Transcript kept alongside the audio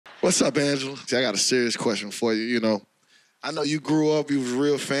What's up, Angela? See, I got a serious question for you, you know. I know you grew up, you was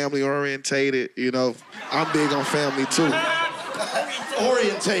real family orientated, you know. I'm big on family too.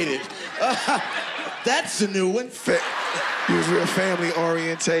 Orientated. That's a new one. You was real family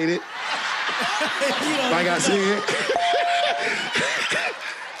orientated. Like I said.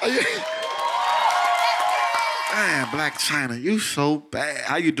 Man, Black China, you so bad.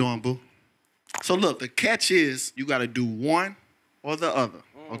 How you doing, boo? So look, the catch is you gotta do one or the other,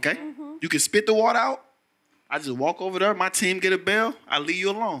 okay? You can spit the water out. I just walk over there, my team get a bell, I leave you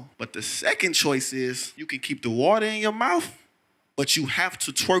alone. But the second choice is you can keep the water in your mouth, but you have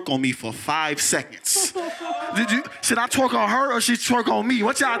to twerk on me for 5 seconds. Should I twerk on her or she twerk on me?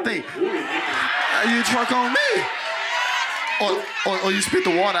 What y'all think? You twerk on me. Or you spit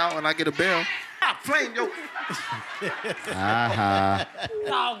the water out and I get a bell. Flame, yo.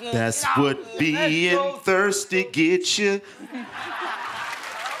 That's what being thirsty gets you.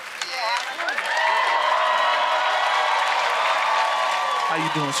 How you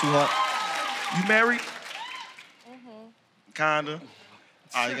doing, sweetheart? You married? Kinda.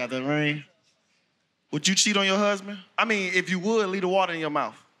 Oh, you got that ring? Would you cheat on your husband? I mean, if you would, leave the water in your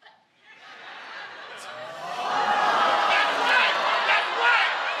mouth.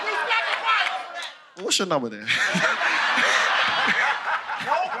 What's your number then? No.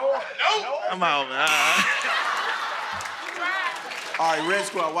 I'm out, man. All right, Red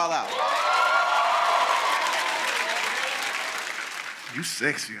Squad, WildNOut. You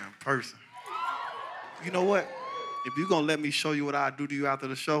sexy in person. You know what? If you're gonna let me show you what I do to you after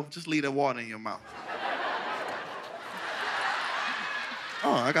the show, just leave that water in your mouth.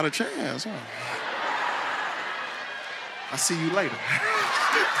 Oh, I got a chance, huh? I'll see you later.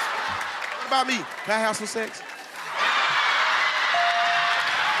 What about me? Can I have some sex?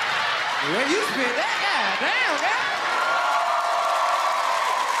 Where you spit that guy? Damn, man.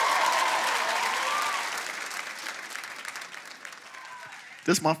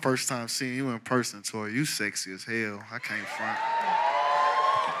 This is my first time seeing you in person, Tori. You sexy as hell. I can't front.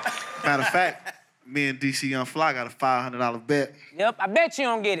 Matter of fact, me and DC Young Fly got a $500 bet. Yep, I bet you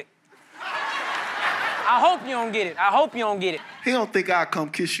don't get it. I hope you don't get it. I hope you don't get it. He don't think I'll come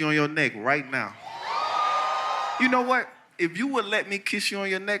kiss you on your neck right now. You know what? If you would let me kiss you on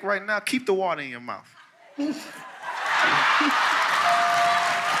your neck right now, keep the water in your mouth.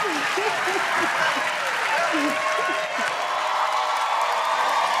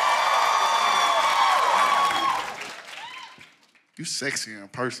 You sexy in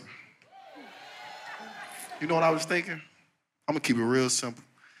person. You know what I was thinking? I'm gonna keep it real simple.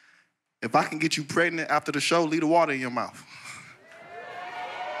 If I can get you pregnant after the show, leave the water in your mouth.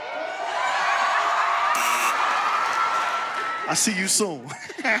 I see you soon.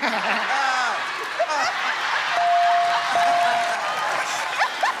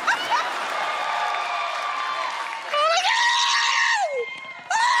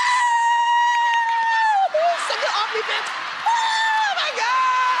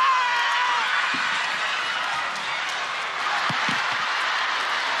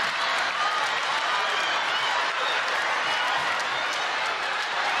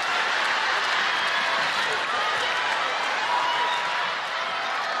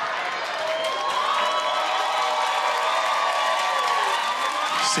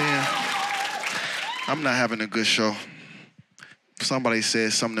 Saying, I'm not having a good show. Somebody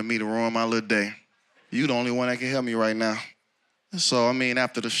said something to me to ruin my little day. You the only one that can help me right now. So, I mean,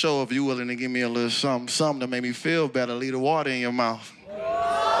 after the show, if you willing to give me a little something to make me feel better, leave the water in your mouth.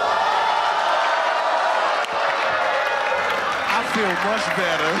 I feel much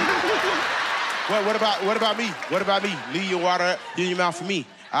better. What about me? What about me? Leave your water in your mouth for me.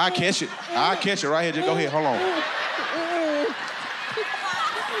 I'll catch it. I'll catch it right here. Just go ahead. Hold on.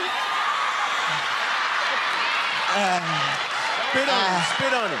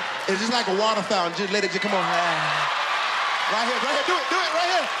 Spit on it. It's just like a water fountain. Just let it just come on. Right here. Do it right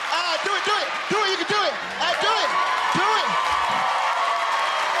here. Do it. You can do it. Do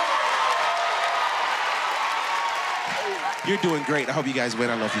it. You're doing great. I hope you guys win.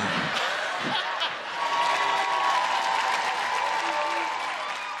 I love you.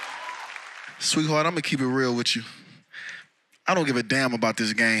 Sweetheart, I'm gonna keep it real with you. I don't give a damn about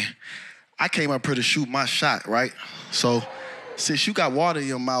this game. I came up here to shoot my shot, right? So, since you got water in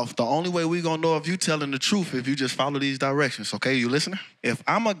your mouth, the only way we gonna know if you telling the truth if you just follow these directions, okay? You listening? If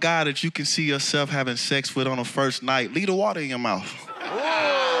I'm a guy that you can see yourself having sex with on a first night, leave the water in your mouth.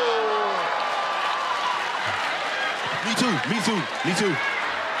 Me too. I'm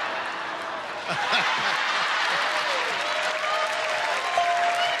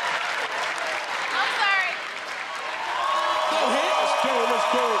sorry. Go ahead. Let's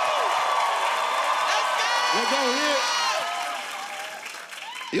go. Let's go here.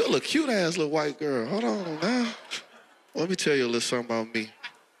 You a little cute ass little white girl. Hold on now. Let me tell you a little something about me.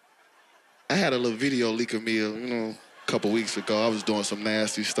 I had a little video leak of me, a couple weeks ago. I was doing some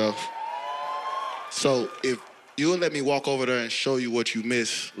nasty stuff. So if you'll let me walk over there and show you what you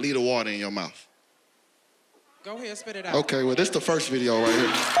missed, leave the water in your mouth. Go ahead, spit it out. Okay, well, this is the first video right here.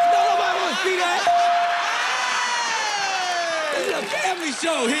 Nobody wants to see that. This is a family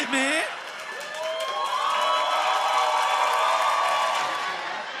show, Hitman.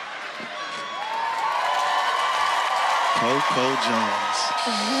 Coco Jones.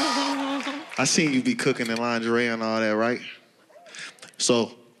 I seen you be cooking in lingerie and all that, right?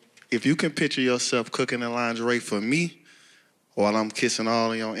 So, if you can picture yourself cooking in lingerie for me, while I'm kissing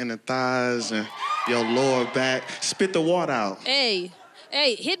all of your inner thighs and your lower back, spit the water out. Hey,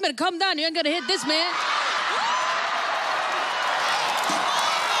 Hitman, calm down. You ain't gonna hit this, man.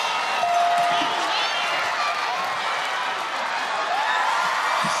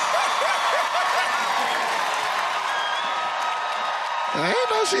 I ain't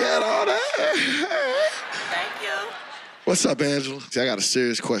know she had all that. Thank you. What's up, Angela? See, I got a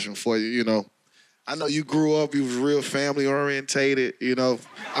serious question for you, I know you grew up, you was real family orientated,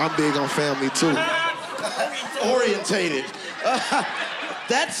 I'm big on family too. Orientated.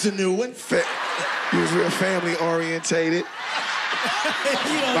 That's a new one. You was real family orientated.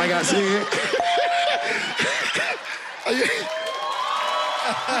 Like I said.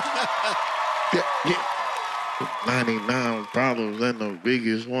 99 problems and the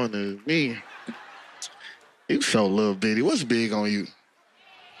biggest one is me. You so little bitty. What's big on you?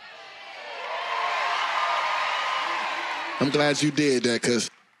 I'm glad you did that, because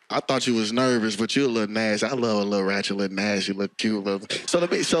I thought you was nervous, but you a little nasty. I love a little ratchet, little nasty, little cute. So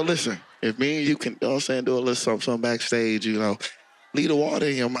listen, if me and you can, do a little something backstage, leave the water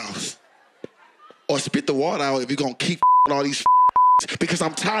in your mouth. Or spit the water out if you're going to keep all these because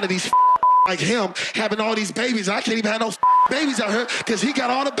I'm tired of these like him having all these babies. I can't even have no babies out here because he got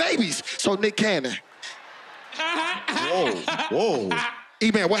all the babies. So Nick Cannon. Whoa.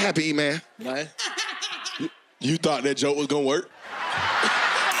 E-Man, what happened, E-Man? Man. You thought that joke was gonna work?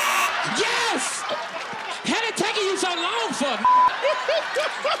 Yes! Had it taken you so long for?